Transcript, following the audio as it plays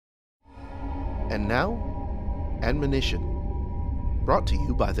And now, admonition, brought to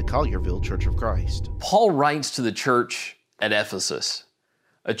you by the Collierville Church of Christ. Paul writes to the church at Ephesus,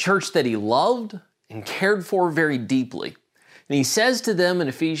 a church that he loved and cared for very deeply. And he says to them in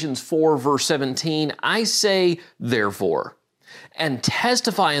Ephesians 4, verse 17, I say, therefore, and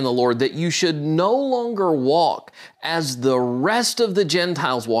testify in the Lord that you should no longer walk as the rest of the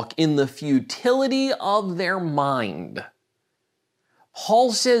Gentiles walk in the futility of their mind.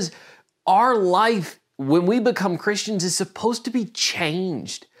 Paul says our life, when we become Christians, is supposed to be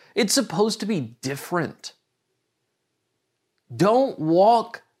changed. It's supposed to be different. Don't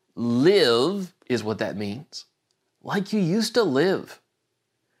live is what that means, like you used to live.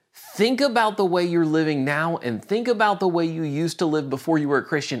 Think about the way you're living now and think about the way you used to live before you were a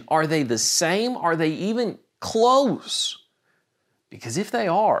Christian. Are they the same? Are they even close? Because if they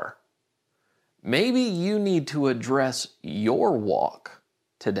are, maybe you need to address your walk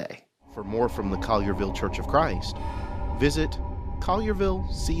today. For more from the Collierville Church of Christ, visit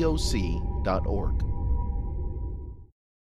colliervillecoc.org.